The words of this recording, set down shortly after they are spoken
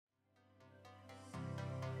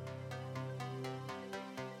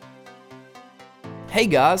Hey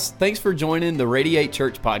guys, thanks for joining the Radiate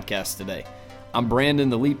Church podcast today. I'm Brandon,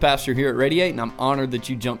 the lead pastor here at Radiate, and I'm honored that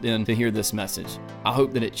you jumped in to hear this message. I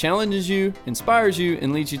hope that it challenges you, inspires you,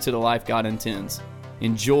 and leads you to the life God intends.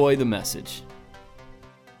 Enjoy the message.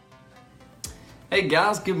 Hey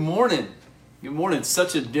guys, good morning. Good morning.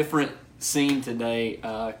 Such a different scene today.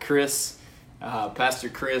 Pastor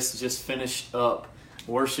Chris just finished up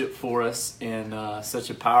worship for us in such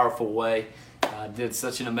a powerful way. Did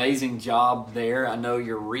such an amazing job there. I know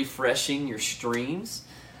you're refreshing your streams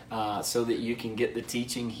so that you can get the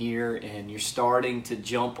teaching here, and you're starting to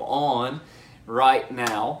jump on right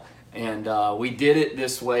now. And we did it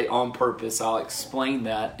this way on purpose. I'll explain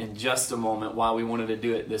that in just a moment why we wanted to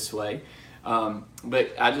do it this way.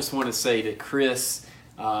 But I just want to say to Chris,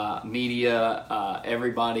 media,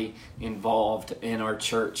 everybody involved in our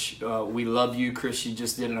church, we love you. Chris, you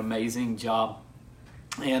just did an amazing job.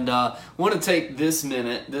 And want to take this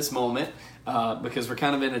moment, because we're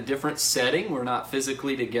kind of in a different setting. We're not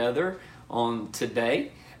physically together on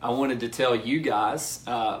today. I wanted to tell you guys,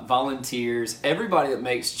 volunteers, everybody that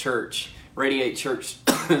makes church, Radiate Church,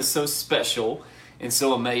 so special and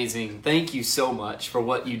so amazing. Thank you so much for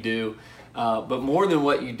what you do. But more than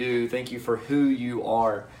what you do, thank you for who you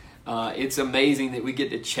are. It's amazing that we get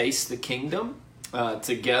to chase the kingdom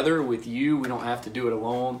together with you. We don't have to do it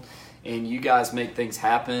alone. And you guys make things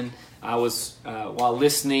happen. I was, while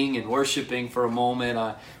listening and worshiping for a moment,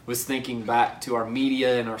 I was thinking back to our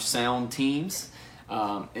media and our sound teams,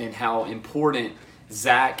 and how important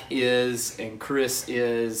Zach is, and Chris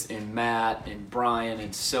is, and Matt, and Brian,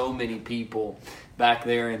 and so many people back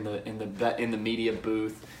there in the media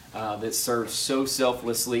booth that serve so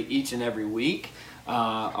selflessly each and every week.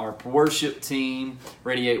 Our worship team,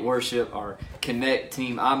 Radiate Worship, our Connect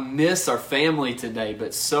team. I miss our family today,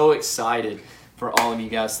 but so excited for all of you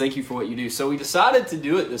guys. Thank you for what you do. So we decided to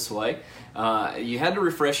do it this way. You had to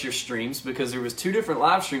refresh your streams because there was two different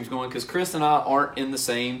live streams going because Chris and I aren't in the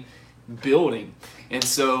same building. And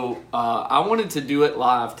so I wanted to do it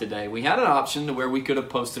live today. We had an option to where we could have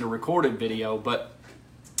posted a recorded video, but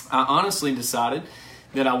I honestly decided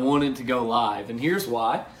that I wanted to go live. And here's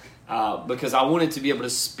why. Because I wanted to be able to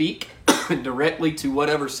speak directly to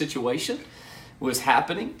whatever situation was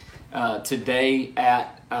happening today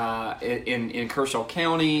in Kershaw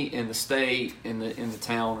County, in the state, in the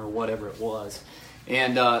town, or whatever it was.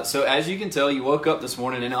 And so as you can tell, you woke up this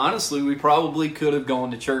morning, and honestly, we probably could have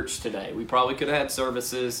gone to church today. We probably could have had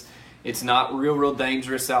services. It's not real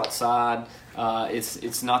dangerous outside.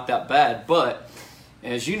 It's not that bad, but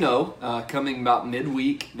as you know, coming about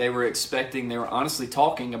midweek, they were honestly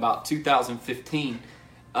talking about 2015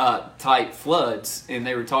 type floods, and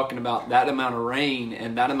they were talking about that amount of rain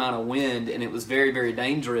and that amount of wind, and it was very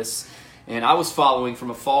dangerous. And I was following from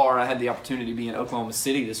afar. I had the opportunity to be in Oklahoma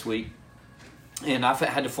City this week, and I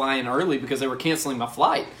had to fly in early because they were canceling my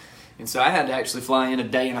flight. And so I had to actually fly in a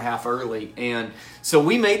day and a half early. And so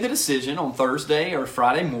we made the decision on Thursday or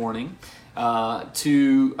Friday morning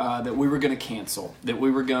that we were going to cancel, that we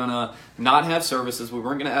were going to not have services. We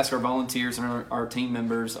weren't going to ask our volunteers and our team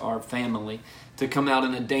members, our family, to come out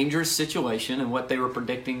in a dangerous situation and what they were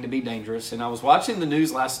predicting to be dangerous. And I was watching the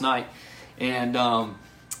news last night, and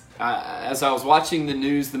as I was watching the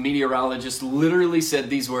news, the meteorologist literally said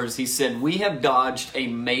these words. He said, "We have dodged a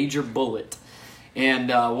major bullet." And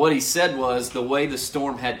what he said was the way the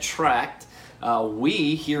storm had tracked,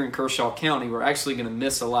 we here in Kershaw County were actually going to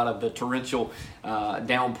miss a lot of the torrential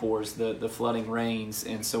downpours, the flooding rains,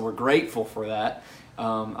 and so we're grateful for that.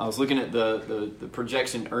 I was looking at the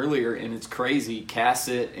projection earlier, and it's crazy.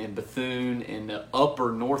 Cassett and Bethune and the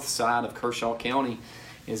upper north side of Kershaw County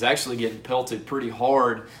is actually getting pelted pretty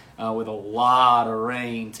hard with a lot of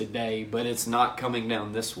rain today, but it's not coming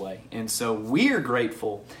down this way, and so we're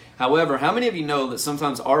grateful. However, how many of you know that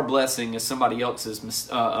sometimes our blessing is somebody else's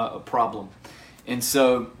problem? And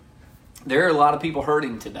so there are a lot of people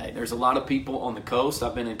hurting today. There's a lot of people on the coast.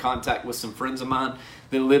 I've been in contact with some friends of mine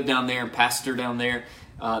that live down there and pastor down there.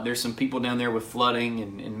 There's some people down there with flooding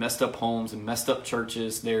and messed up homes and messed up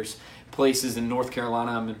churches. There's places in North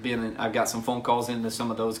Carolina. I've got some phone calls into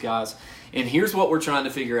some of those guys. And here's what we're trying to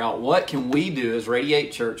figure out. What can we do as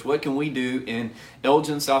Radiate Church? What can we do in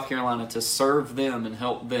Elgin, South Carolina to serve them and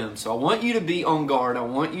help them? So I want you to be on guard. I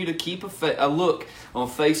want you to keep a look on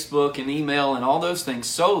Facebook and email and all those things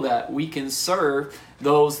so that we can serve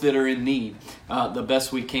those that are in need the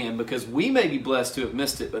best we can, because we may be blessed to have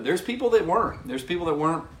missed it, but there's people that weren't. There's people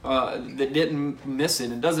that didn't miss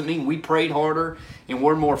it. It doesn't mean we prayed harder and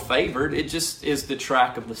we're more favored. It just is the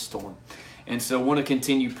track of the storm. And so I want to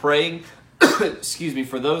continue praying excuse me,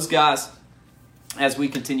 for those guys as we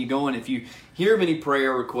continue going. If you hear of any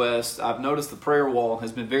prayer requests, I've noticed the prayer wall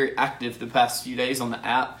has been very active the past few days on the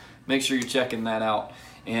app. Make sure you're checking that out.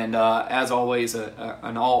 And as always,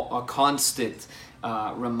 a constant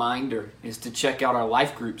reminder is to check out our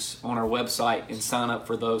life groups on our website and sign up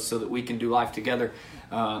for those so that we can do life together.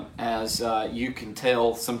 As you can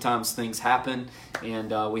tell, sometimes things happen,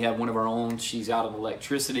 and we have one of our own. She's out of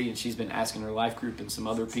electricity, and she's been asking her life group and some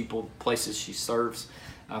other people, places she serves,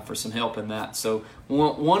 for some help in that. So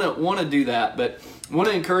want to do that, but want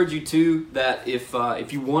to encourage you too that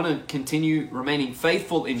if you want to continue remaining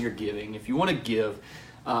faithful in your giving, if you want to give,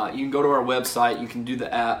 you can go to our website. You can do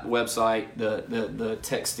the app website, the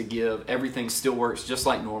text to give. Everything still works just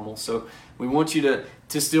like normal. So we want you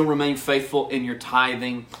to still remain faithful in your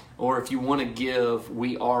tithing, or if you want to give,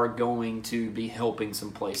 we are going to be helping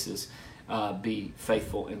some places be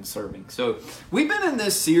faithful in serving. So we've been in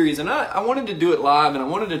this series, and I wanted to do it live, and I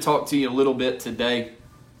wanted to talk to you a little bit today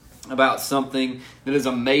about something that is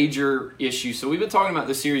a major issue. So we've been talking about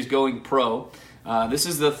this series, Going Pro. This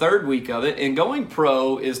is the third week of it, and Going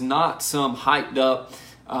Pro is not some hyped up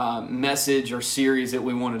message or series that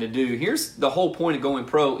we wanted to do. Here's the whole point of Going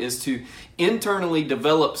Pro, is to internally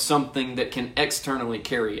develop something that can externally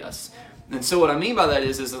carry us. And so what I mean by that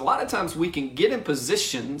is a lot of times we can get in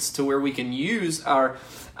positions to where we can use our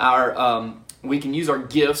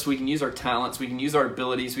gifts, we can use our talents, we can use our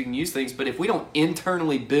abilities, we can use things, but if we don't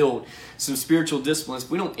internally build some spiritual disciplines, if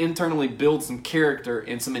we don't internally build some character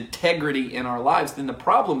and some integrity in our lives, then the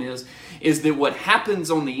problem is that what happens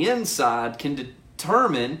on the inside can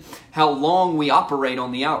determine how long we operate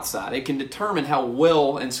on the outside. It can determine how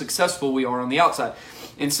well and successful we are on the outside.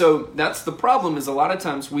 And so that's the problem, is a lot of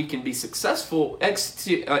times we can be successful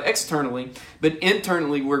externally, but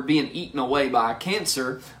internally we're being eaten away by a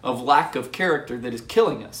cancer of lack of character that is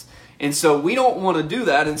killing us. And so we don't want to do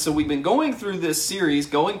that. And so we've been going through this series,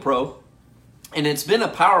 Going Pro, and it's been a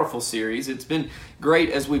powerful series. It's been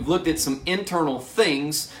great as we've looked at some internal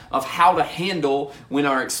things of how to handle when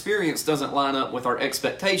our experience doesn't line up with our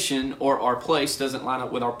expectation, or our place doesn't line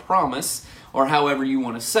up with our promise, or however you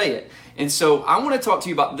want to say it. And so I want to talk to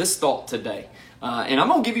you about this thought today. And I'm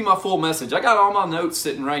going to give you my full message. I got all my notes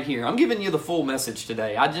sitting right here. I'm giving you the full message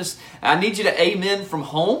today. I need you to amen from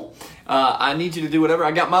home. I need you to do whatever.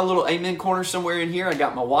 I got my little amen corner somewhere in here. I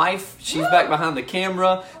got my wife. She's back behind the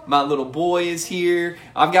camera. My little boy is here.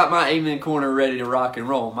 I've got my amen corner ready to rock and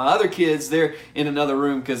roll. My other kids, they're in another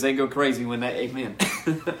room because they go crazy when they amen.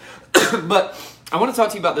 But I want to talk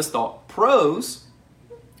to you about this thought. Pros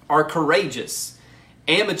are courageous.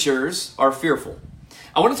 Amateurs are fearful.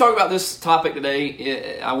 I want to talk about this topic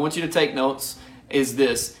today. I want you to take notes. Is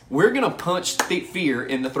this: we're going to punch fear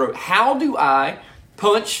in the throat. How do I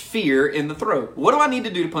punch fear in the throat? What do I need to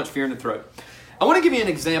do to punch fear in the throat? I want to give you an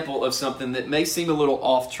example of something that may seem a little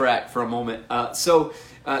off track for a moment. So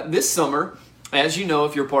this summer, as you know,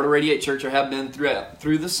 if you're a part of Radiate Church or have been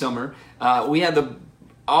through the summer, we had the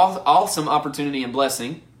awesome opportunity and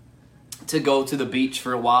blessing to go to the beach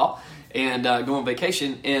for a while and go on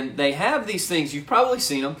vacation. And they have these things, you've probably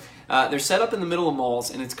seen them. They're set up in the middle of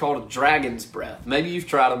malls, and it's called a dragon's breath. Maybe you've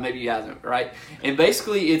tried them, maybe you haven't, right? And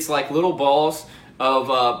basically it's like little balls of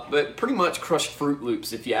but pretty much crushed Fruit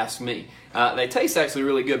Loops, if you ask me. They taste actually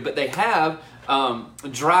really good, but they have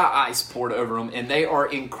dry ice poured over them, and they are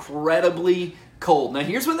incredibly cold. Now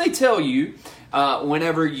here's what they tell you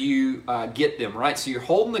whenever you get them, right? So you're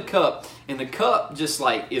holding the cup, and the cup just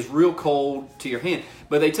like is real cold to your hand.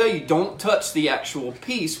 But they tell you don't touch the actual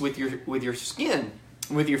piece with your skin,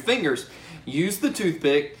 with your fingers. Use the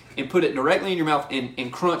toothpick and put it directly in your mouth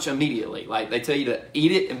and crunch immediately. Like they tell you to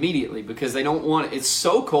eat it immediately because they don't want it. It's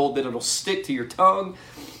so cold that it'll stick to your tongue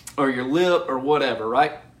or your lip or whatever,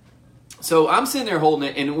 right? So I'm sitting there holding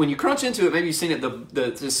it, and when you crunch into it, maybe you've seen it,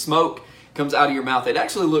 the smoke comes out of your mouth. It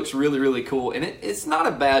actually looks really, really cool, and it's not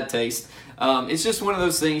a bad taste. It's just one of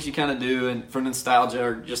those things you kind of do and for nostalgia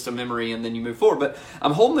or just a memory, and then you move forward. But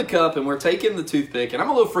I'm holding the cup, and we're taking the toothpick, and I'm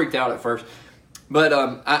a little freaked out at first. But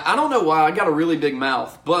I don't know why. I got a really big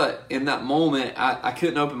mouth, but in that moment, I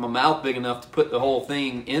couldn't open my mouth big enough to put the whole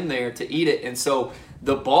thing in there to eat it. And so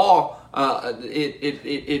the ball, the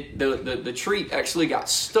treat actually got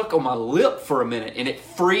stuck on my lip for a minute, and it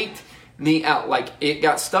freaked me out. Like it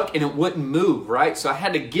got stuck and it wouldn't move, right? So I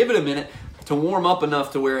had to give it a minute to warm up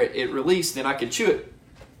enough to where it released and I could chew it.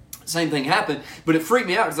 Same thing happened, but it freaked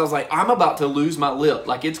me out because I was like, I'm about to lose my lip.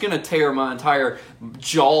 Like it's going to tear my entire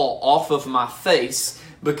jaw off of my face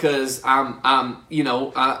because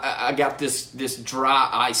I got this dry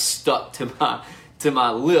ice stuck to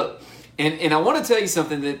my lip. And I want to tell you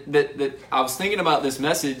something that I was thinking about this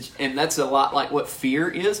message, and that's a lot like what fear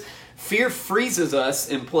is. Fear freezes us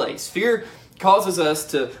in place. Fear causes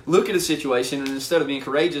us to look at a situation, and instead of being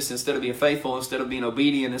courageous, instead of being faithful, instead of being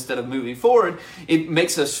obedient, instead of moving forward, it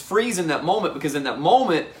makes us freeze in that moment, because in that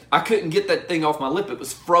moment, I couldn't get that thing off my lip. It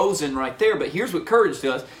was frozen right there. But here's what courage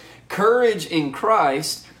does. Courage in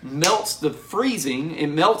Christ melts the freezing. It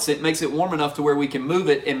melts it, makes it warm enough to where we can move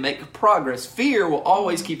it and make progress. Fear will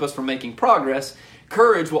always keep us from making progress.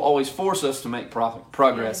 Courage will always force us to make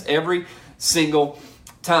progress every single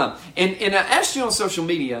time. And I asked you on social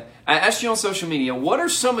media, what are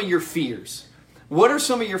some of your fears? What are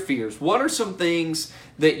some of your fears? What are some things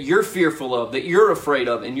that you're fearful of, that you're afraid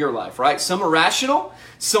of in your life, right? Some are rational,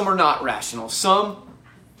 some are not rational. Some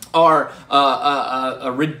are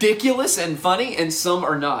ridiculous and funny, and some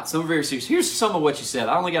are not. Some are very serious. Here's some of what you said.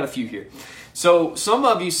 I only got a few here. So some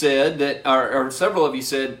of you said that, or several of you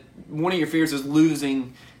said, one of your fears is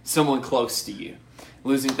losing someone close to you.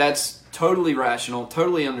 That's totally rational,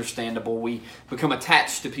 totally understandable. We become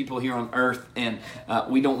attached to people here on earth, and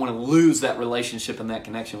we don't want to lose that relationship and that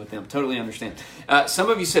connection with them. Totally understand. Some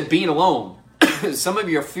of you said being alone. Some of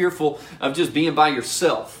you are fearful of just being by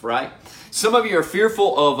yourself, right? Some of you are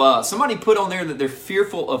fearful of, somebody put on there that they're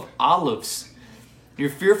fearful of olives. You're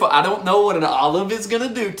fearful. I don't know what an olive is going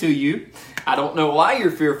to do to you. I don't know why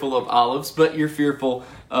you're fearful of olives, but you're fearful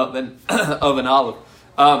of an olive.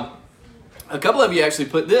 A couple of you actually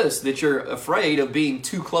put this, that you're afraid of being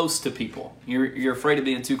too close to people. You're afraid of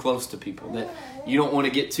being too close to people, that you don't want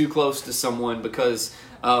to get too close to someone because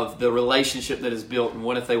of the relationship that is built, and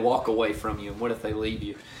what if they walk away from you, and what if they leave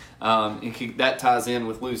you? That ties in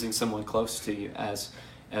with losing someone close to you as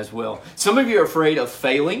well. Some of you are afraid of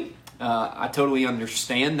failing. I totally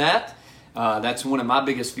understand that. That's one of my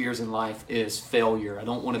biggest fears in life, is failure. I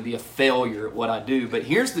don't want to be a failure at what I do. But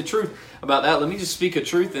here's the truth about that. Let me just speak a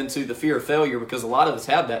truth into the fear of failure, because a lot of us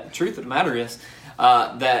have that. The truth of the matter is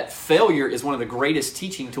that failure is one of the greatest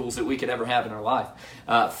teaching tools that we could ever have in our life.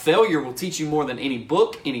 Failure will teach you more than any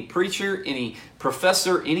book, any preacher, any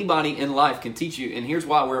professor, anybody in life can teach you. And here's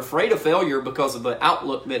why. We're afraid of failure because of the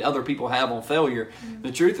outlook that other people have on failure. Mm-hmm.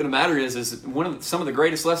 The truth of the matter is some of the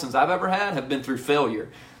greatest lessons I've ever had have been through failure.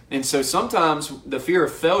 And so sometimes the fear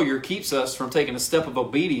of failure keeps us from taking a step of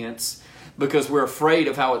obedience because we're afraid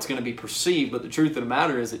of how it's going to be perceived. But the truth of the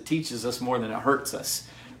matter is it teaches us more than it hurts us.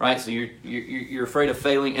 Right? So you're afraid of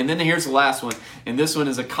failing. And then here's the last one. And this one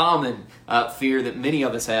is a common fear that many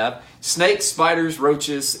of us have. Snakes, spiders,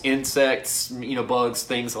 roaches, insects, bugs,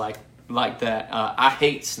 things like that. I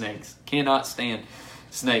hate snakes. Cannot stand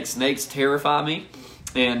snakes. Snakes terrify me.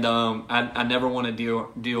 And I never want to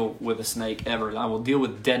deal with a snake ever. I will deal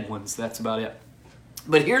with dead ones. That's about it.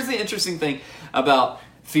 But here's the interesting thing about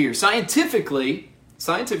fear. Scientifically,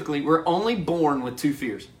 we're only born with two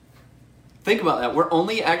fears. Think about that. We're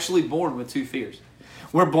only actually born with two fears.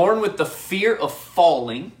 We're born with the fear of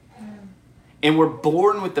falling, and we're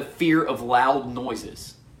born with the fear of loud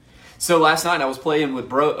noises. So last night I was playing with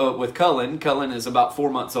Cullen. Cullen is about 4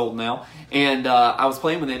 months old now, and I was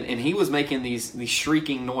playing with him, and he was making these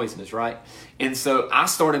shrieking noises, right? And so I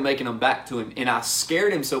started making them back to him, and I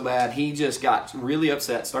scared him so bad he just got really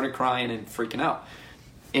upset, started crying and freaking out.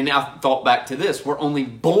 And I thought back to this: we're only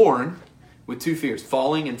born with two fears: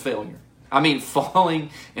 falling and failure. Falling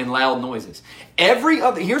and loud noises.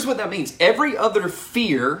 Here's what that means. Every other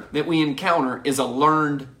fear that we encounter is a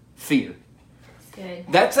learned fear. Good.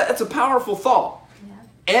 That's a powerful thought. Yeah.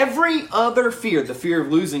 Every other fear, the fear of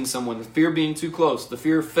losing someone, the fear of being too close, the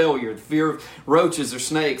fear of failure, the fear of roaches or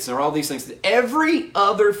snakes or all these things, every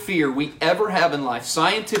other fear we ever have in life,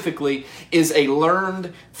 scientifically, is a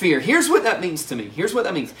learned fear. Here's what that means to me.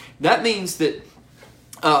 That means that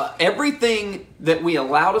everything that we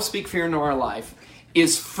allow to speak fear into our life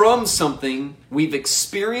is from something we've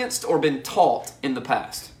experienced or been taught in the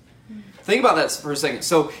past. Think about that for a second.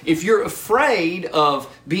 So if you're afraid of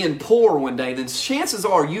being poor one day, then chances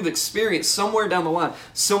are you've experienced somewhere down the line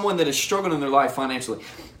someone that is struggling in their life financially.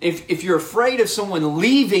 If you're afraid of someone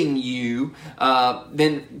leaving you,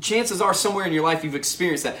 then chances are somewhere in your life you've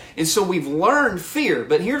experienced that. And so we've learned fear.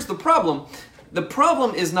 But here's the problem. The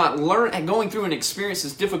problem is not going through an experience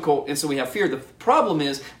is difficult, and so we have fear. The problem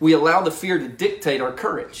is we allow the fear to dictate our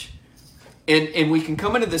courage. And we can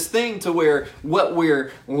come into this thing to where what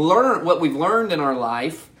we've learned in our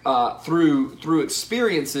life through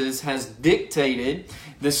experiences has dictated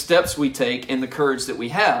the steps we take and the courage that we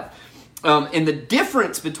have. And the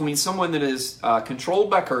difference between someone that is controlled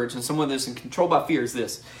by courage and someone that is controlled by fear is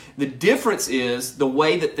this. The difference is the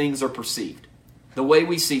way that things are perceived, the way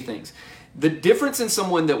we see things. The difference in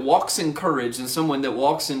someone that walks in courage and someone that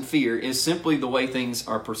walks in fear is simply the way things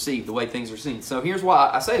are perceived, the way things are seen. So here's why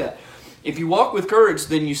I say that. If you walk with courage,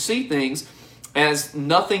 then you see things as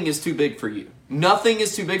nothing is too big for you. Nothing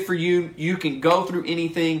is too big for you. You can go through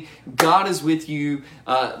anything. God is with you.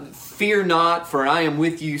 Fear not, for I am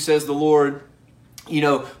with you, says the Lord.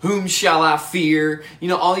 Whom shall I fear?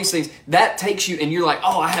 All these things. That takes you, and you're like,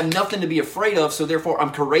 oh, I have nothing to be afraid of, so therefore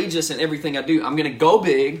I'm courageous in everything I do. I'm going to go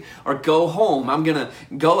big or go home. I'm going to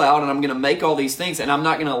go out and I'm going to make all these things, and I'm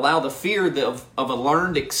not going to allow the fear of a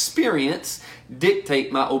learned experience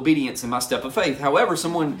dictate my obedience and my step of faith. However,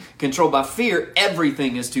 someone controlled by fear,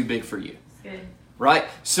 everything is too big for you. Good. Right?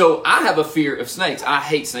 So I have a fear of snakes. I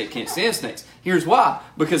hate snakes, can't stand snakes. Here's why.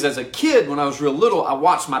 Because as a kid, when I was real little, I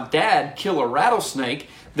watched my dad kill a rattlesnake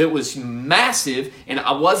that was massive, and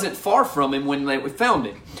I wasn't far from him when they found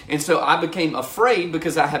him. And so I became afraid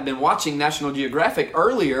because I had been watching National Geographic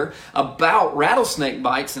earlier about rattlesnake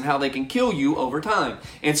bites and how they can kill you over time.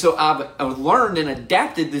 And so I've learned and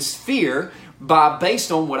adapted this fear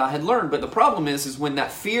based on what I had learned. But the problem is when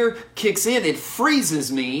that fear kicks in, it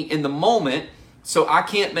freezes me in the moment, so I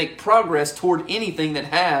can't make progress toward anything that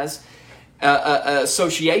has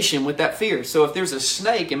association with that fear. So if there's a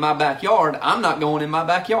snake in my backyard, I'm not going in my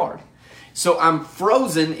backyard. So I'm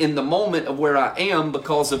frozen in the moment of where I am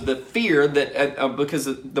because of the fear because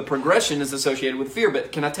the progression is associated with fear.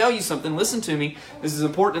 But can I tell you something? Listen to me. This is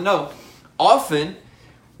important to know. Often,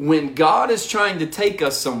 when God is trying to take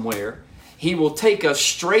us somewhere, He will take us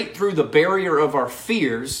straight through the barrier of our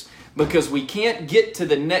fears, because we can't get to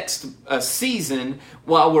the next season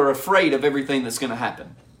while we're afraid of everything that's going to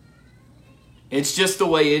happen. It's just the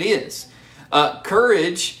way it is.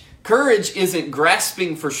 Courage isn't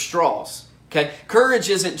grasping for straws. Okay, courage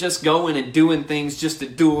isn't just going and doing things just to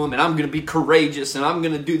do them, and I'm going to be courageous and I'm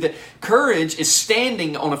going to do that. Courage is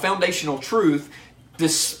standing on a foundational truth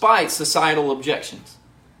despite societal objections.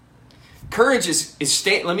 Courage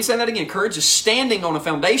let me say that again. Courage is standing on a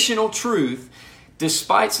foundational truth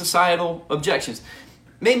despite societal objections.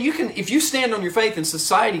 Man, if you stand on your faith and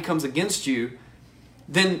society comes against you,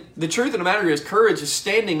 then the truth of the matter is courage is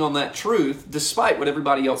standing on that truth despite what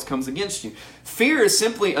everybody else comes against you. Fear is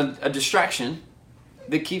simply a distraction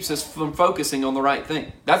that keeps us from focusing on the right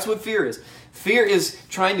thing. That's what fear is. Fear is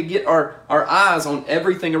trying to get our eyes on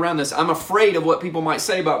everything around us. I'm afraid of what people might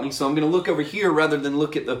say about me, so I'm going to look over here rather than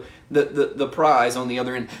look at the prize on the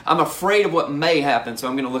other end. I'm afraid of what may happen, so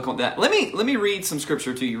I'm going to look on that. Let me read some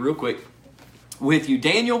scripture to you real quick with you.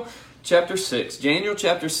 Daniel chapter 6,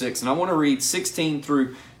 and I want to read 16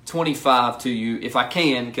 through 25 to you if I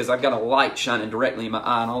can, because I've got a light shining directly in my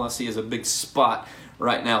eye, and all I see is a big spot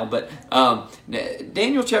right now. But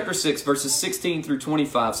Daniel chapter 6, verses 16 through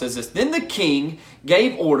 25 says this: Then the king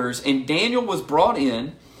gave orders, and Daniel was brought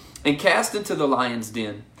in and cast into the lion's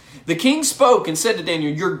den. The king spoke and said to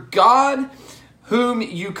Daniel, Your God, whom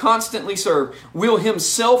you constantly serve, will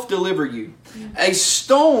himself deliver you. A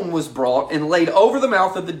stone was brought and laid over the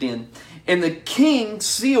mouth of the den, and the king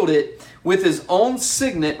sealed it with his own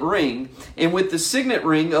signet ring and with the signet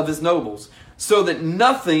ring of his nobles, so that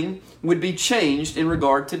nothing would be changed in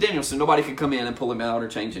regard to Daniel. So nobody could come in and pull him out or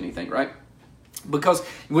change anything, right? Because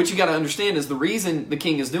what you got to understand is the reason the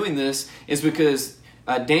king is doing this is because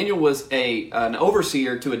Daniel was an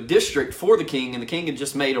overseer to a district for the king, and the king had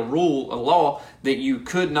just made a law that you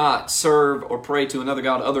could not serve or pray to another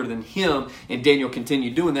god other than him, and Daniel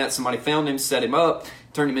continued doing that. Somebody found him, set him up,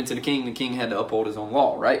 turned him into the king. The king had to uphold his own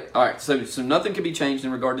law, right? All right, so nothing could be changed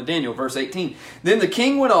in regard to Daniel. Verse 18, Then the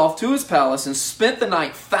king went off to his palace and spent the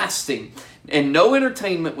night fasting, and no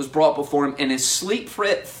entertainment was brought before him, and his sleep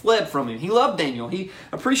fled from him. He loved Daniel. He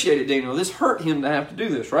appreciated Daniel. This hurt him to have to do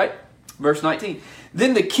this, right? Verse 19,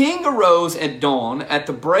 Then the king arose at dawn at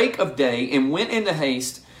the break of day and went in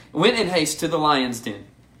haste to the lion's den.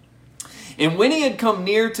 And when he had come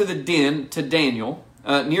near the den to Daniel,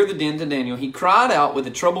 he cried out with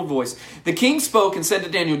a troubled voice. The king spoke and said to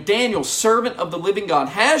Daniel, Daniel, servant of the living God,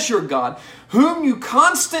 has your God, whom you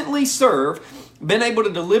constantly serve, been able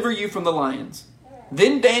to deliver you from the lions?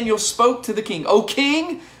 Then Daniel spoke to the king, O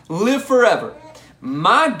king, live forever.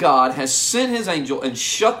 My God has sent his angel and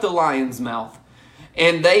shut the lion's mouth,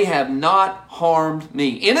 and they have not harmed me.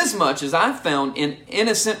 Inasmuch as I found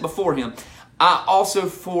innocent before him, I also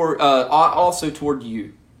toward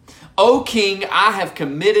you. O king, I have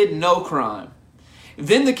committed no crime.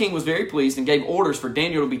 Then the king was very pleased and gave orders for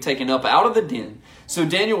Daniel to be taken up out of the den. So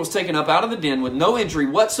Daniel was taken up out of the den with no injury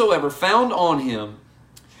whatsoever found on him.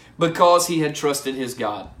 because he had trusted his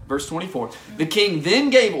God. Verse 24. The king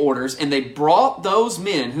then gave orders, and they brought those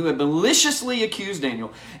men who had maliciously accused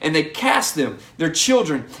Daniel, and they cast them, their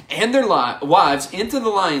children, and their wives into the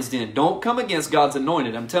lion's den. Don't come against God's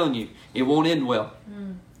anointed. I'm telling you, it won't end well.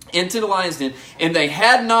 Into the lion's den. And they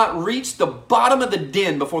had not reached the bottom of the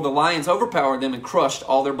den before the lions overpowered them and crushed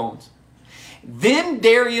all their bones. Then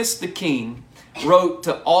Darius the king wrote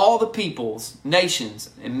to all the peoples, nations,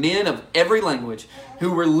 and men of every language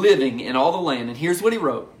who were living in all the land. And here's what he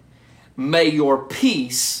wrote. May your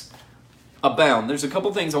peace abound. There's a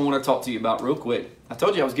couple things I want to talk to you about real quick. I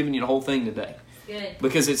told you I was giving you the whole thing today. Good.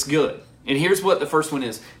 Because it's good. And here's what the first one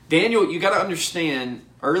is. Daniel, you got to understand,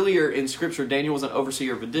 earlier in Scripture, Daniel was an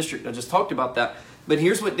overseer of a district. I just talked about that. But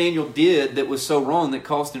here's what Daniel did that was so wrong that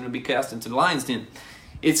caused him to be cast into the lion's den.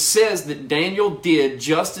 It says that Daniel did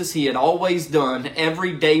just as he had always done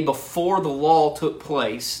every day before the law took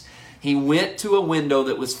place. He went to a window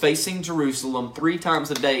that was facing Jerusalem 3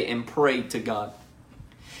 times a day and prayed to God.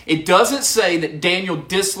 It doesn't say that Daniel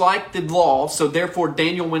disliked the law, so therefore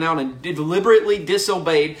Daniel went out and deliberately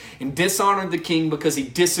disobeyed and dishonored the king because he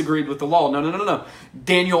disagreed with the law. No.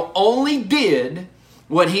 Daniel only did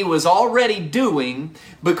what he was already doing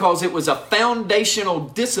because it was a foundational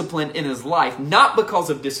discipline in his life, not because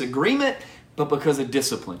of disagreement, but because of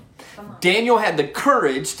discipline. Daniel had the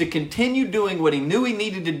courage to continue doing what he knew he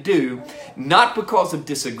needed to do, not because of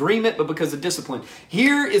disagreement, but because of discipline.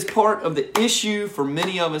 Here is part of the issue for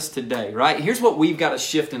many of us today, right? Here's what we've got to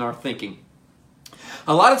shift in our thinking.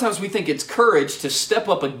 A lot of times we think it's courage to step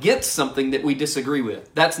up against something that we disagree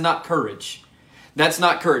with. That's not courage. That's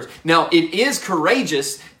not courage. Now, it is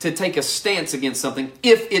courageous to take a stance against something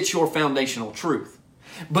if it's your foundational truth.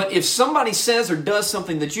 But if somebody says or does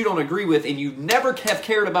something that you don't agree with and you never have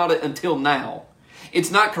cared about it until now,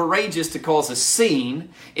 it's not courageous to cause a scene.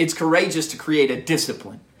 It's courageous to create a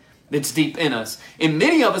discipline that's deep in us. And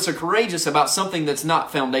many of us are courageous about something that's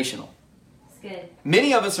not foundational. Good.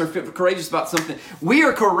 Many of us are courageous about something. We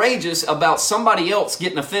are courageous about somebody else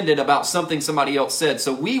getting offended about something somebody else said.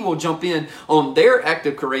 So we will jump in on their act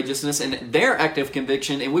of courageousness and their act of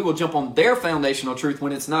conviction, and we will jump on their foundational truth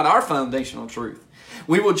when it's not our foundational truth.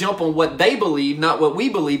 We will jump on what they believe, not what we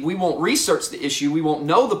believe. We won't research the issue. We won't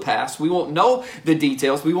know the past. We won't know the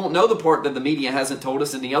details. We won't know the part that the media hasn't told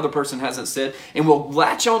us and the other person hasn't said. And we'll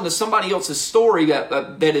latch on to somebody else's story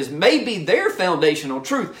that is maybe their foundational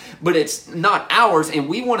truth, but it's not ours. And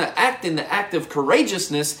we want to act in the act of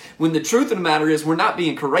courageousness when the truth of the matter is we're not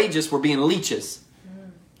being courageous, we're being leeches.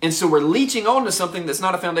 And so we're leeching on to something that's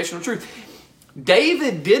not a foundational truth.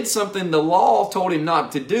 David did something the law told him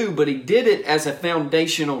not to do, but he did it as a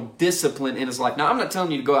foundational discipline in his life. Now, I'm not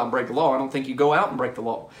telling you to go out and break the law. I don't think you go out and break the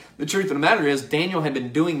law. The truth of the matter is Daniel had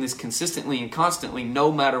been doing this consistently and constantly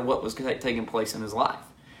no matter what was taking place in his life.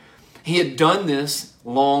 He had done this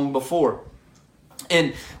long before.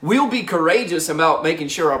 And we'll be courageous about making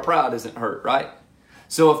sure our pride isn't hurt, right?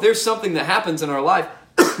 So if there's something that happens in our life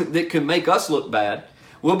that could make us look bad,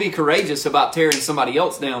 we'll be courageous about tearing somebody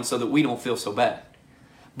else down so that we don't feel so bad.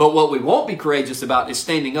 But what we won't be courageous about is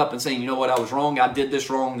standing up and saying, you know what, I was wrong, I did this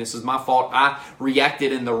wrong, this is my fault, I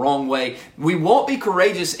reacted in the wrong way. We won't be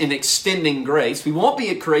courageous in extending grace. We won't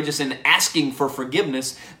be courageous in asking for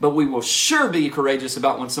forgiveness, but we will sure be courageous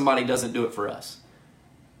about when somebody doesn't do it for us.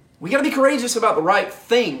 We got to be courageous about the right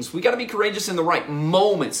things. We got to be courageous in the right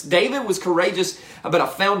moments. David was courageous about a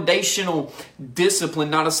foundational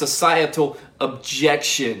discipline, not a societal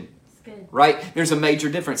objection. Good. Right? There's a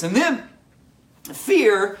major difference. And then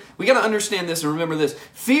fear, we got to understand this and remember this.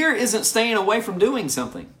 Fear isn't staying away from doing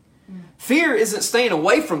something. Fear isn't staying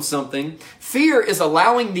away from something. Fear is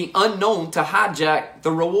allowing the unknown to hijack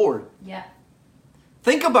the reward. Yeah.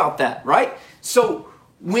 Think about that, right? So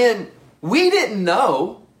when we didn't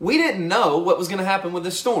know what was going to happen with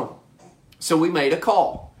this storm. So we made a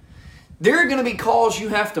call. There are going to be calls you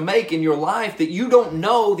have to make in your life that you don't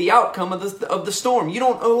know the outcome of the storm. You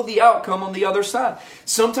don't know the outcome on the other side.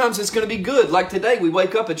 Sometimes it's going to be good. Like today, we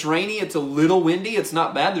wake up, it's rainy, it's a little windy, it's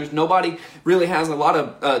not bad. There's nobody really has a lot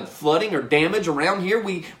of flooding or damage around here.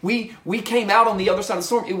 We came out on the other side of the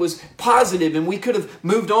storm. It was positive and we could have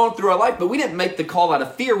moved on through our life, but we didn't make the call out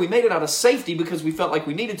of fear. We made it out of safety because we felt like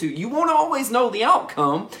we needed to. You won't always know the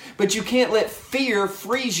outcome, but you can't let fear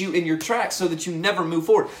freeze you in your tracks so that you never move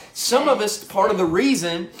forward. Some of us, part of the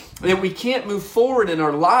reason that we can't move forward in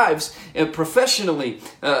our lives professionally,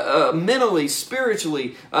 mentally,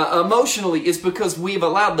 spiritually, emotionally is because we've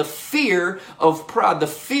allowed the fear of pride, the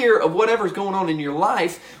fear of whatever's going on in your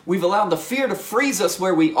life. We've allowed the fear to freeze us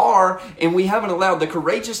where we are, and we haven't allowed the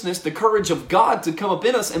courageousness, the courage of God to come up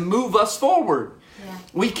in us and move us forward. Yeah.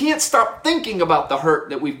 We can't stop thinking about the hurt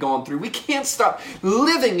that we've gone through. We can't stop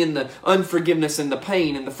living in the unforgiveness and the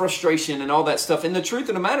pain and the frustration and all that stuff. And the truth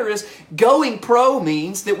of the matter is, going pro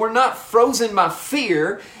means that we're not frozen by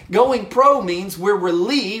fear. Going pro means we're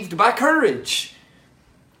relieved by courage.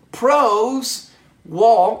 Pros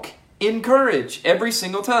walk in courage every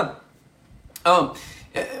single time.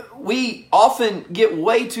 We often get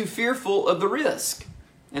way too fearful of the risk,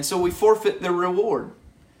 and so we forfeit the reward.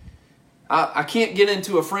 I can't get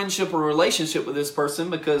into a friendship or relationship with this person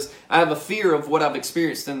because I have a fear of what I've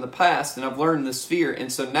experienced in the past, and I've learned this fear. And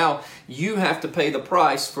so now you have to pay the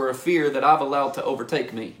price for a fear that I've allowed to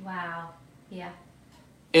overtake me. Wow. Yeah.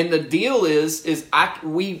 And the deal is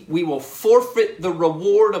we will forfeit the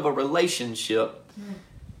reward of a relationship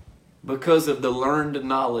because of the learned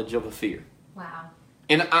knowledge of a fear. Wow.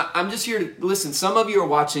 And I'm just here to listen. Some of you are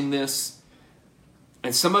watching this.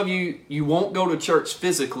 And some of you won't go to church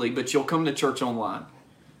physically, but you'll come to church online.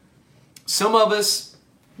 Some of us,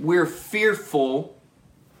 we're fearful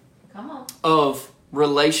of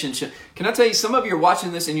relationship. Can I tell you, some of you are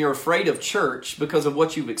watching this and you're afraid of church because of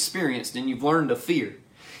what you've experienced and you've learned to fear.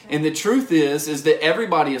 And the truth is that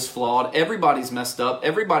everybody is flawed, everybody's messed up,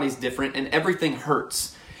 everybody's different, and everything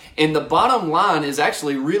hurts. And the bottom line is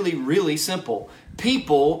actually really, really simple.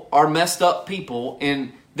 People are messed up people,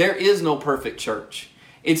 and there is no perfect church.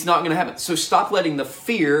 It's not going to happen. So stop letting the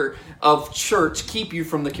fear of church keep you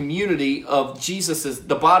from the community of Jesus,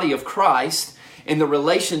 the body of Christ, and the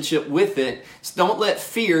relationship with it. Don't let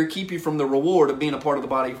fear keep you from the reward of being a part of the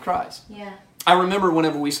body of Christ. Yeah. I remember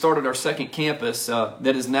whenever we started our second campus, that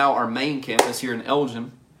is now our main campus here in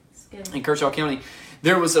Elgin, in Kershaw County,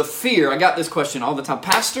 there was a fear. I got this question all the time.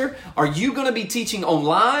 Pastor, are you going to be teaching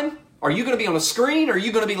online? Are you going to be on a screen? Or are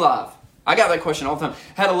you going to be live? I got that question all the time.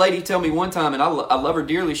 Had a lady tell me one time, and I love her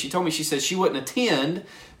dearly. She told me, she said she wouldn't attend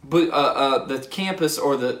the campus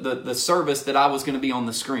or the service that I was going to be on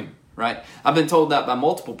the screen. Right? I've been told that by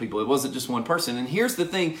multiple people. It wasn't just one person. And here's the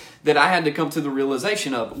thing that I had to come to the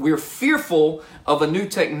realization of. We're fearful of a new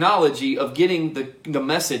technology of getting the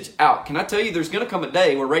message out. Can I tell you, there's going to come a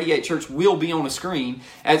day where Radiate Church will be on a screen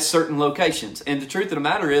at certain locations. And the truth of the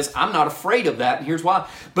matter is, I'm not afraid of that. And here's why.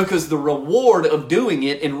 Because the reward of doing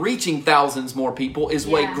it and reaching thousands more people is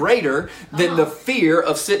way greater than the fear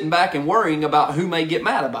of sitting back and worrying about who may get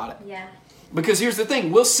mad about it. Yeah. Because here's the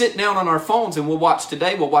thing, we'll sit down on our phones and we'll watch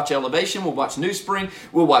Today, we'll watch Elevation, we'll watch New Spring,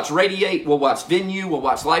 we'll watch Radiate, we'll watch Venue, we'll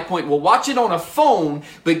watch Life Point, we'll watch it on a phone,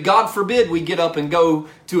 but God forbid we get up and go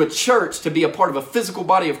to a church to be a part of a physical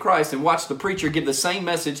body of Christ and watch the preacher give the same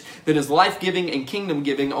message that is life-giving and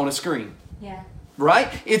kingdom-giving on a screen. Yeah.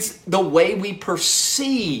 Right? It's the way we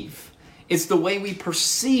perceive. It's the way we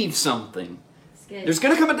perceive something. There's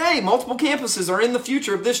going to come a day, multiple campuses are in the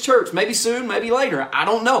future of this church. Maybe soon, maybe later. I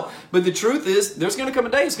don't know. But the truth is, there's going to come a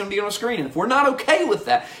day it's going to be on a screen. And if we're not okay with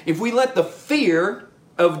that, if we let the fear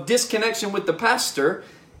of disconnection with the pastor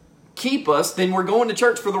keep us, then we're going to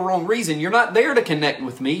church for the wrong reason. You're not there to connect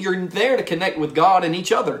with me. You're there to connect with God and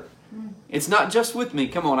each other. It's not just with me.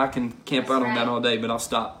 Come on, I can camp out on that all day, but I'll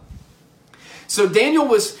stop. So Daniel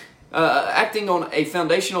was acting on a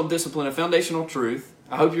foundational discipline, a foundational truth.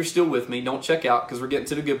 I hope you're still with me. Don't check out because we're getting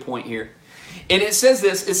to the good point here. And it says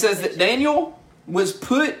this. It says that Daniel was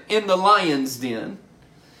put in the lion's den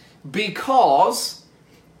because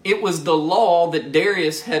it was the law that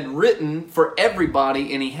Darius had written for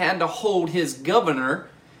everybody, and he had to hold his governor,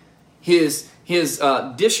 his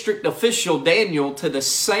district official Daniel, to the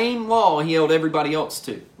same law he held everybody else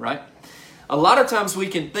to, right? A lot of times we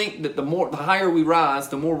can think that the higher we rise,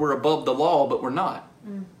 the more we're above the law, but we're not.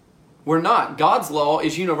 We're not. God's law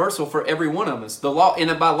is universal for every one of us. The law,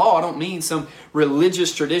 and by law, I don't mean some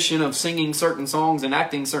religious tradition of singing certain songs and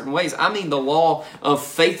acting certain ways. I mean the law of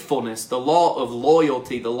faithfulness, the law of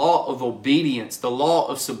loyalty, the law of obedience, the law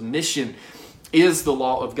of submission is the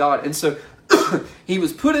law of God. And so he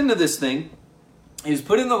was put into this thing. He was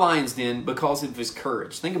put in the lion's den because of his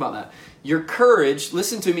courage. Think about that. Your courage,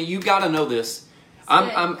 listen to me, you got to know this.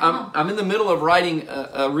 I'm in the middle of writing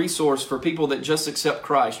a resource for people that just accept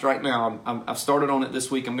Christ right now. I've started on it this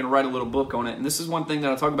week. I'm going to write a little book on it. And this is one thing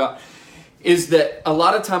that I talk about, is that a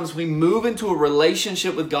lot of times we move into a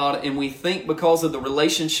relationship with God and we think because of the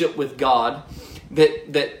relationship with God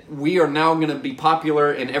that we are now going to be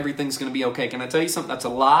popular and everything's going to be okay. Can I tell you something? That's a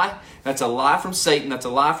lie. That's a lie from Satan. That's a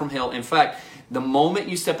lie from hell. In fact, the moment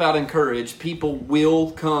you step out in courage, people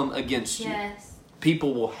will come against you. Yes.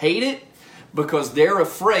 People will hate it. Because they're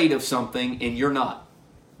afraid of something and you're not.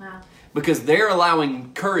 Wow. Because they're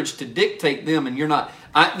allowing courage to dictate them and you're not.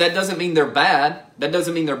 That doesn't mean they're bad. That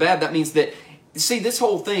doesn't mean they're bad. That means that, see, this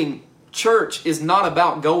whole thing, church is not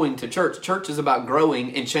about going to church. Church is about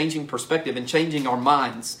growing and changing perspective and changing our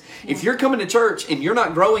minds. Yeah. If you're coming to church and you're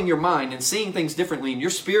not growing your mind and seeing things differently and your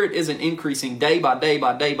spirit isn't increasing day by day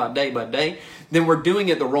by day by day by day, then we're doing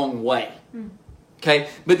it the wrong way. Okay?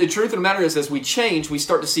 But the truth of the matter is, as we change, we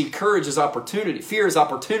start to see courage as opportunity, fear as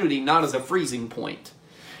opportunity, not as a freezing point.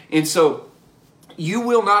 And so you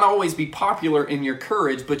will not always be popular in your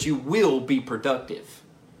courage, but you will be productive.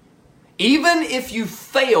 Even if you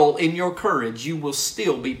fail in your courage, you will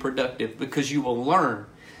still be productive because you will learn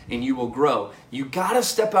and you will grow. You got to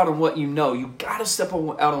step out on what you know. You got to step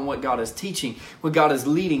out on what God is teaching, what God is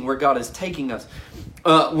leading, where God is taking us.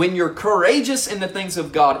 When you're courageous in the things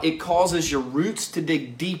of God, it causes your roots to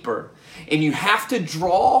dig deeper. And you have to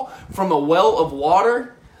draw from a well of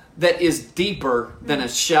water that is deeper than a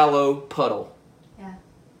shallow puddle. Yeah.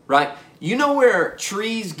 Right? You know where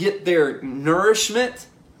trees get their nourishment?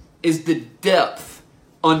 Is the depth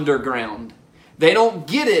underground. They don't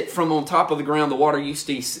get it from on top of the ground, the water you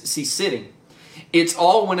see sitting. It's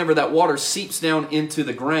all whenever that water seeps down into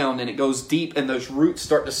the ground and it goes deep and those roots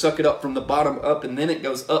start to suck it up from the bottom up and then it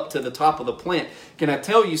goes up to the top of the plant. Can I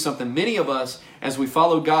tell you something? Many of us, as we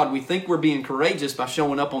follow God, we think we're being courageous by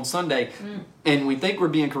showing up on Sunday. And we think we're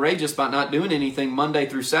being courageous by not doing anything Monday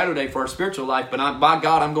through Saturday for our spiritual life. But by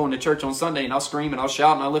God, I'm going to church on Sunday and I'll scream and I'll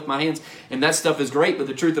shout and I'll lift my hands. And that stuff is great. But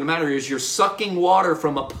the truth of the matter is you're sucking water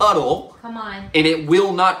from a puddle. Come on. And it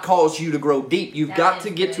will not cause you to grow deep. You've got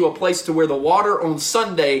to get to a place to where the water on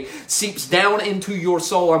Sunday seeps down into your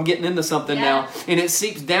soul. I'm getting into something now. And it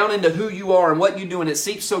seeps down into who you are and what you do. And it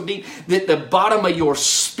seeps so deep that the bottom of your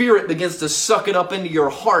spirit begins to suck it up into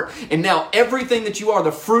your heart. And now everything that you are,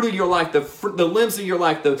 the fruit of your life, the limbs of your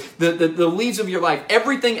life, the leaves of your life,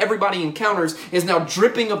 everything everybody encounters is now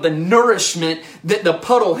dripping of the nourishment that the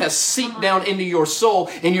puddle has seeped down into your soul.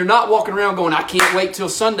 And you're not walking around going, I can't wait till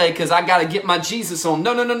Sunday because I got to get my Jesus on.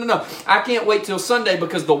 No. I can't wait till Sunday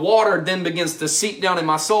because the water then begins to seep down in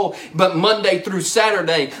my soul. But Monday through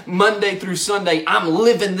Saturday, Monday through Sunday, I'm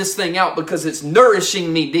living this thing out because it's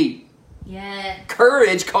nourishing me deep. Yeah.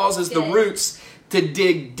 Courage causes the roots to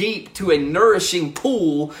dig deep to a nourishing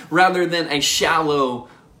pool rather than a shallow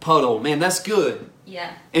puddle. Man, that's good.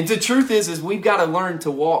 Yeah. And the truth is we've got to learn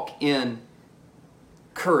to walk in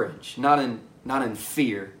courage, not in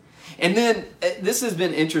fear. And then this has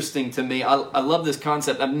been interesting to me. I love this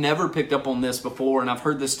concept. I've never picked up on this before, and I've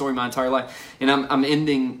heard this story my entire life. And I'm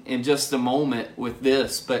ending in just a moment with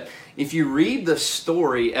this. But if you read the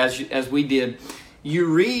story as we did,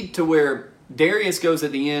 you read to where Darius goes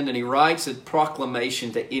at the end and he writes a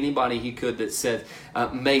proclamation to anybody he could that said,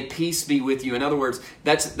 may peace be with you. In other words,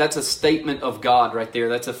 that's a statement of God right there.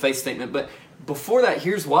 That's a faith statement. But before that,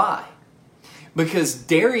 here's why. Because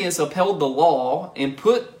Darius upheld the law and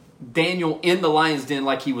put Daniel in the lion's den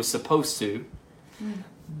like he was supposed to.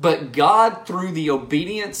 But God, through the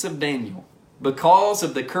obedience of Daniel, because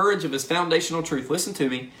of the courage of his foundational truth, listen to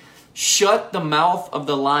me, shut the mouth of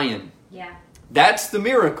the lion. Yeah. That's the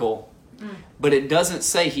miracle. But it doesn't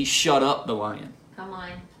say he shut up the lion. Come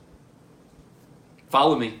on.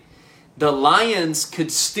 Follow me. The lions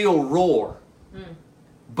could still roar,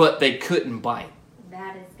 but they couldn't bite.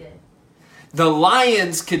 That is good. The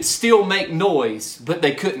lions could still make noise, but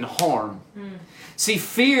they couldn't harm. See,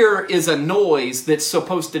 fear is a noise that's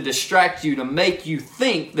supposed to distract you, to make you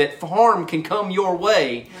think that harm can come your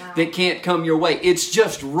way that can't come your way. It's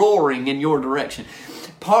just roaring in your direction.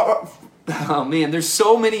 Oh man, there's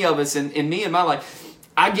so many of us in me in my life.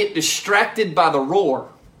 I get distracted by the roar.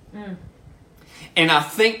 And I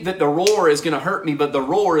think that the roar is going to hurt me, but the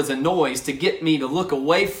roar is a noise to get me to look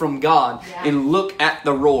away from God and look at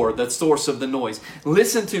the roar, the source of the noise.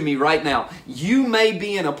 Listen to me right now. You may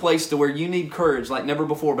be in a place to where you need courage like never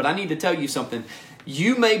before, but I need to tell you something.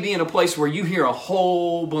 You may be in a place where you hear a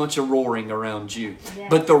whole bunch of roaring around you.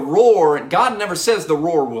 But the roar, God never says the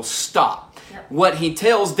roar will stop. What he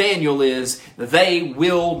tells Daniel is, they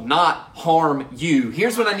will not harm you.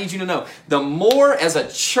 Here's what I need you to know. The more as a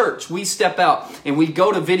church we step out and we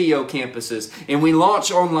go to video campuses and we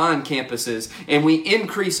launch online campuses and we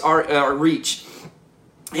increase our reach,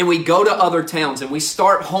 and we go to other towns and we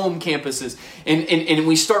start home campuses and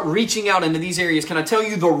we start reaching out into these areas. Can I tell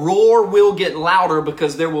you, the roar will get louder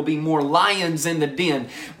because there will be more lions in the den.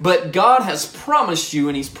 But God has promised you,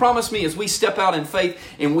 and he's promised me, as we step out in faith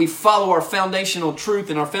and we follow our foundational truth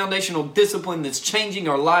and our foundational discipline that's changing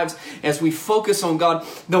our lives as we focus on God,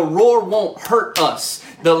 the roar won't hurt us.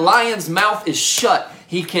 The lion's mouth is shut.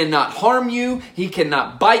 He cannot harm you. He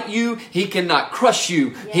cannot bite you. He cannot crush you.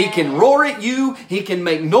 Yes. He can roar at you. He can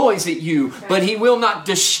make noise at you, right. but he will not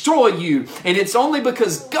destroy you. And it's only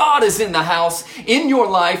because God is in the house, in your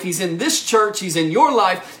life. He's in this church. He's in your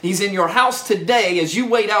life. He's in your house today as you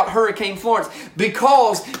wait out Hurricane Florence,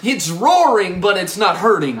 because it's roaring, but it's not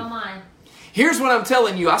hurting. Come on. Here's what I'm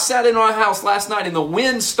telling you. I sat in our house last night and the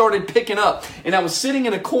wind started picking up. And I was sitting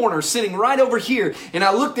in a corner, sitting right over here. And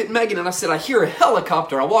I looked at Megan and I said, I hear a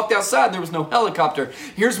helicopter. I walked outside. There was no helicopter.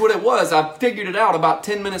 Here's what it was. I figured it out about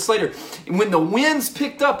 10 minutes later. And when the winds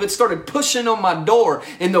picked up, it started pushing on my door.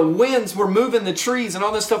 And the winds were moving the trees and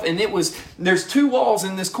all this stuff. And there's two walls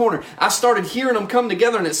in this corner. I started hearing them come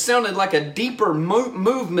together and it sounded like a deeper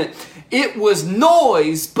movement. It was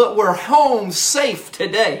noise, but we're home safe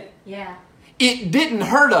today. Yeah. It didn't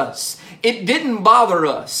hurt us. It didn't bother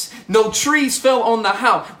us. No trees fell on the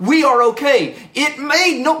house. We are okay.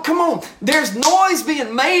 Come on. There's noise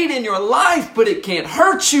being made in your life, but it can't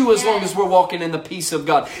hurt you as long as we're walking in the peace of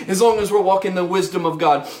God. As long as we're walking in the wisdom of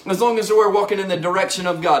God. As long as we're walking in the direction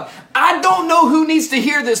of God. I don't know who needs to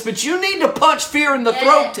hear this, but you need to punch fear in the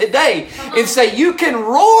throat today and say, you can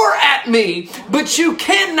roar at me, but you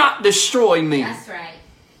cannot destroy me. That's right.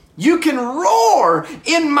 You can roar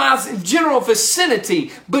in my general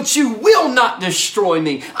vicinity, but you will not destroy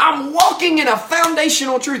me. I'm walking in a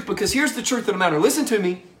foundational truth, because here's the truth of the matter. Listen to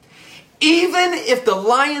me. Even if the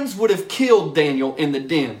lions would have killed Daniel in the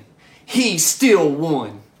den, he still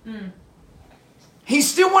won. He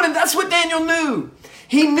still won, and that's what Daniel knew.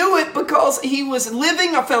 He knew it because he was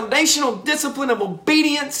living a foundational discipline of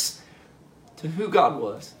obedience to who God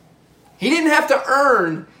was. He didn't have to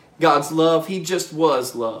earn God's love. He just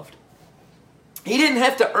was loved. He didn't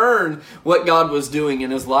have to earn what God was doing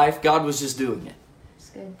in his life. God was just doing it.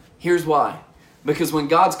 That's good. Here's why. Because when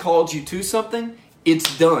God's called you to something,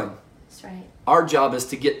 it's done. That's right. Our job is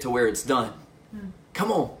to get to where it's done.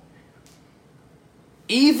 Come on.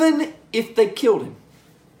 Even if they killed him,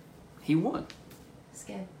 he won. That's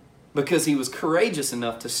good. Because he was courageous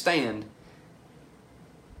enough to stand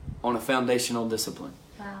on a foundational discipline.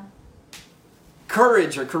 Wow.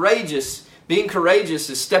 Courage or courageous, being courageous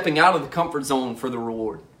is stepping out of the comfort zone for the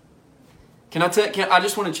reward. I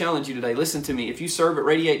just want to challenge you today. Listen to me. If you serve at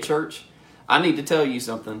Radiate Church, I need to tell you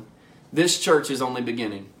something. This church is only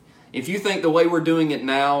beginning. If you think the way we're doing it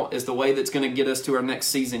now is the way that's going to get us to our next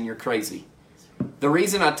season, you're crazy. The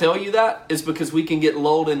reason I tell you that is because we can get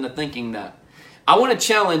lulled into thinking that. I want to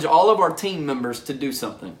challenge all of our team members to do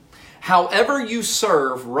something. However you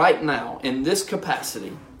serve right now in this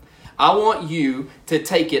capacity, I want you to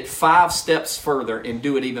take it 5 steps further and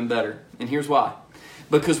do it even better. And here's why.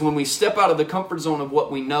 Because when we step out of the comfort zone of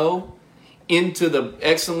what we know into the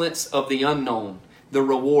excellence of the unknown, the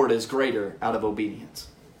reward is greater out of obedience.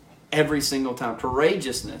 Every single time.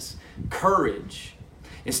 Courageousness, courage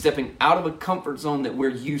is stepping out of a comfort zone that we're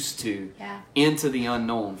used to into the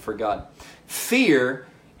unknown for God. Fear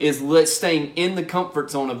is staying in the comfort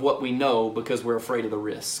zone of what we know because we're afraid of the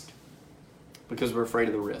risk. Because we're afraid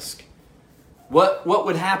of the risk. What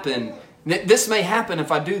would happen? This may happen if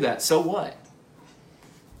I do that. So what?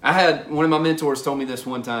 I had one of my mentors told me this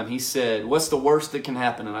one time. He said, what's the worst that can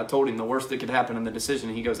happen? And I told him the worst that could happen in the decision.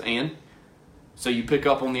 And he goes, and? So you pick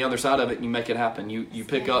up on the other side of it and you make it happen. You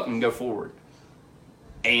pick up and go forward.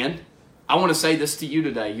 And I want to say this to you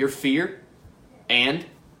today. Your fear and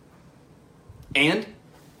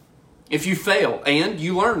if you fail and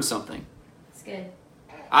you learn something. That's good.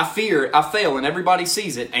 I fail, and everybody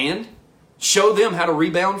sees it, and show them how to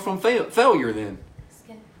rebound from failure then. That's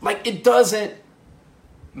good. Like, it doesn't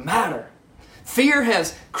matter. Fear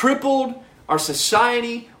has crippled our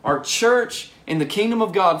society, our church, and the kingdom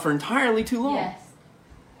of God for entirely too long. Yes.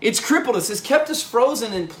 It's crippled us. It's kept us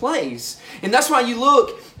frozen in place. And that's why you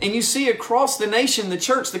look and you see across the nation, the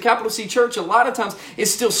church, the capital C church, a lot of times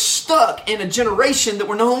is still stuck in a generation that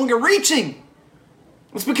we're no longer reaching.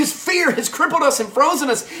 It's because fear has crippled us and frozen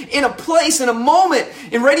us in a place, in a moment.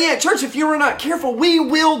 In Radiant Church, if you are not careful, we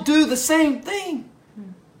will do the same thing.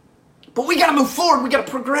 But we got to move forward. We got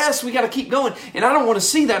to progress. We got to keep going. And I don't want to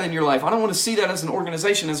see that in your life. I don't want to see that as an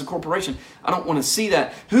organization, as a corporation. I don't want to see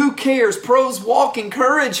that. Who cares? Pros walk in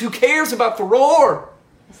courage. Who cares about the roar?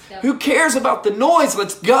 Who cares about the noise?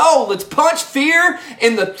 Let's go. Let's punch fear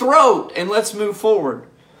in the throat and let's move forward.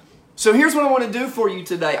 So here's what I want to do for you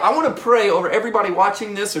today. I want to pray over everybody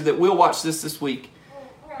watching this or that will watch this week.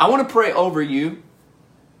 I want to pray over you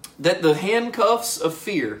that the handcuffs of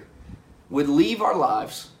fear would leave our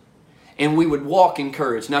lives and we would walk in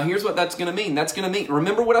courage. Now here's what that's going to mean. That's going to mean,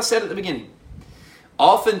 remember what I said at the beginning.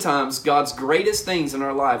 Oftentimes, God's greatest things in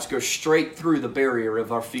our lives go straight through the barrier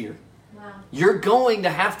of our fear. Wow. Wow. You're going to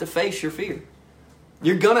have to face your fear.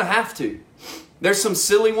 You're going to have to. There's some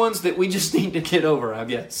silly ones that we just need to get over, I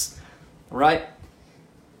guess. Right?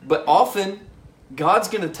 But often, God's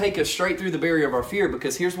going to take us straight through the barrier of our fear,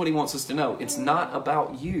 because here's what He wants us to know. It's not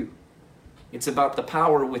about you. It's about the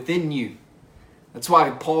power within you. That's why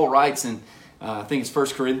Paul writes in, I think it's 1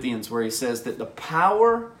 Corinthians, where he says that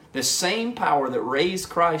the same power that raised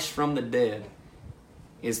Christ from the dead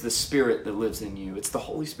is the Spirit that lives in you. It's the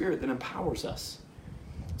Holy Spirit that empowers us.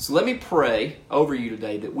 So let me pray over you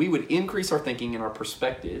today that we would increase our thinking and our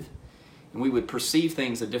perspective, and we would perceive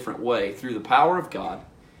things a different way through the power of God,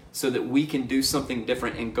 so that we can do something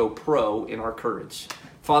different and go pro in our courage.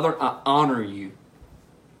 Father, I honor you.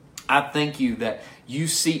 I thank you that you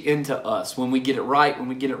see into us when we get it right, when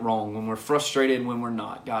we get it wrong, when we're frustrated, when we're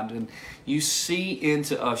not. God, and you see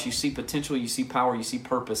into us. You see potential, you see power, you see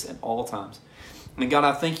purpose at all times. And God,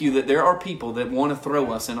 I thank you that there are people that want to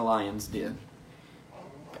throw us in a lion's den.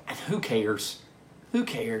 And who cares? Who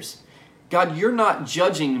cares? God, you're not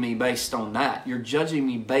judging me based on that. You're judging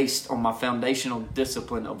me based on my foundational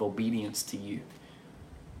discipline of obedience to you.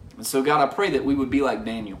 And so, God, I pray that we would be like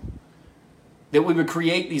Daniel. That we would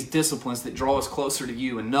create these disciplines that draw us closer to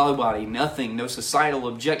you, and nobody, nothing, no societal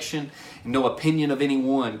objection, no opinion of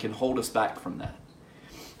anyone can hold us back from that.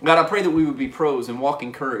 God, I pray that we would be pros and walk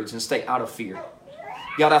in courage and stay out of fear.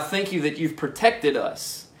 God, I thank you that you've protected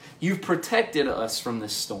us. You've protected us from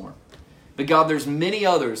this storm. But God, there's many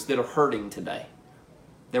others that are hurting today.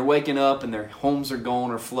 They're waking up and their homes are gone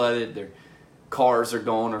or flooded. Their cars are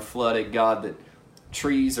gone or flooded. God, that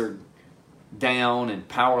trees are down and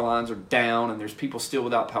power lines are down and there's people still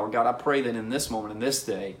without power. God, I pray that in this moment, in this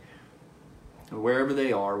day, wherever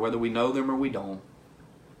they are, whether we know them or we don't,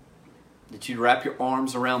 that you'd wrap your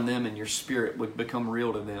arms around them and your Spirit would become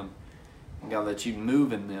real to them. And God, that you'd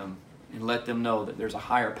move in them and let them know that there's a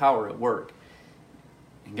higher power at work.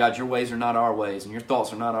 And God, your ways are not our ways and your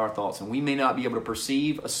thoughts are not our thoughts. And we may not be able to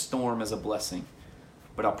perceive a storm as a blessing,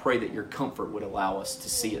 but I pray that your comfort would allow us to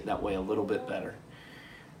see it that way a little bit better.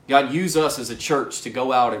 God, use us as a church to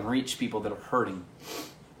go out and reach people that are hurting.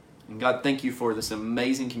 And God, thank you for this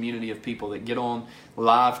amazing community of people that get on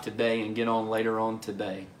live today and get on later on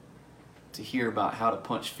today to hear about how to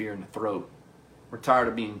punch fear in the throat. We're tired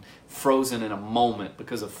of being frozen in a moment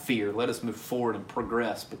because of fear. Let us move forward and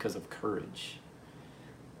progress because of courage.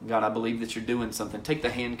 God, I believe that you're doing something. Take the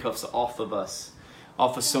handcuffs off of us,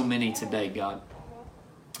 off of so many today, God,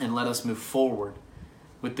 and let us move forward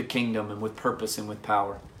with the kingdom and with purpose and with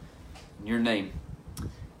power. In your name,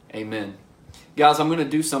 amen. Guys, I'm going to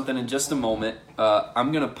do something in just a moment.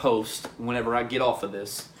 I'm going to post, whenever I get off of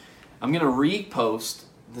this, I'm going to repost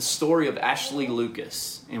the story of Ashley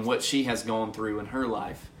Lucas and what she has gone through in her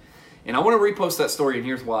life. And I want to repost that story, and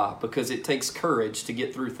here's why. Because it takes courage to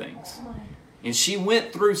get through things. And she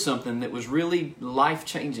went through something that was really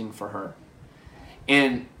life-changing for her.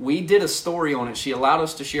 And we did a story on it. She allowed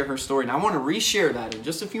us to share her story. And I want to reshare that in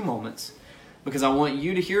just a few moments, because I want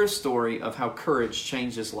you to hear a story of how courage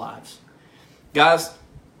changes lives. Guys,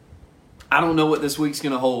 I don't know what this week's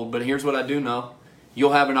going to hold, but here's what I do know.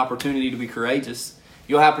 You'll have an opportunity to be courageous.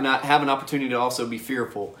 You'll have an opportunity to also be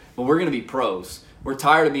fearful. But we're going to be pros. We're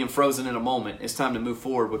tired of being frozen in a moment. It's time to move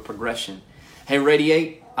forward with progression. Hey,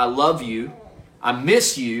 Radiate, I love you. I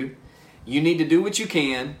miss you. You need to do what you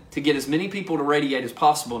can to get as many people to Radiate as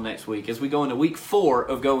possible next week as we go into week 4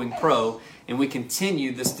 of Going Pro, and we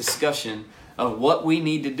continue this discussion of what we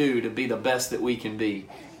need to do to be the best that we can be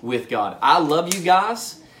with God. I love you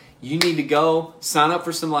guys. You need to go sign up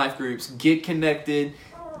for some life groups, get connected,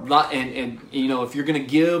 and you know, if you're going to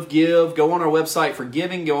give. Go on our website for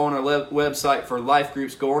giving. Go on our website for life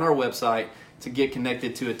groups. Go on our website to get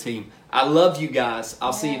connected to a team. I love you guys.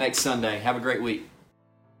 I'll see you next Sunday. Have a great week.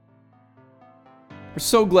 We're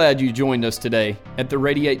so glad you joined us today at the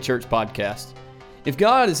Radiate Church Podcast. If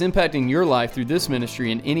God is impacting your life through this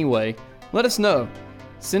ministry in any way, let us know.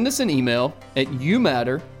 Send us an email at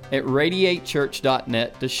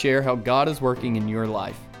youmatter@radiatechurch.net to share how God is working in your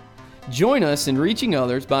life. Join us in reaching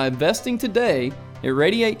others by investing today at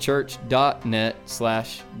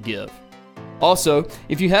radiatechurch.net/give. Also,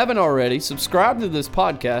 if you haven't already, subscribe to this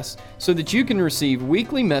podcast so that you can receive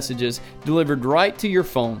weekly messages delivered right to your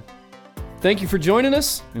phone. Thank you for joining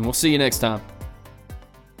us, and we'll see you next time.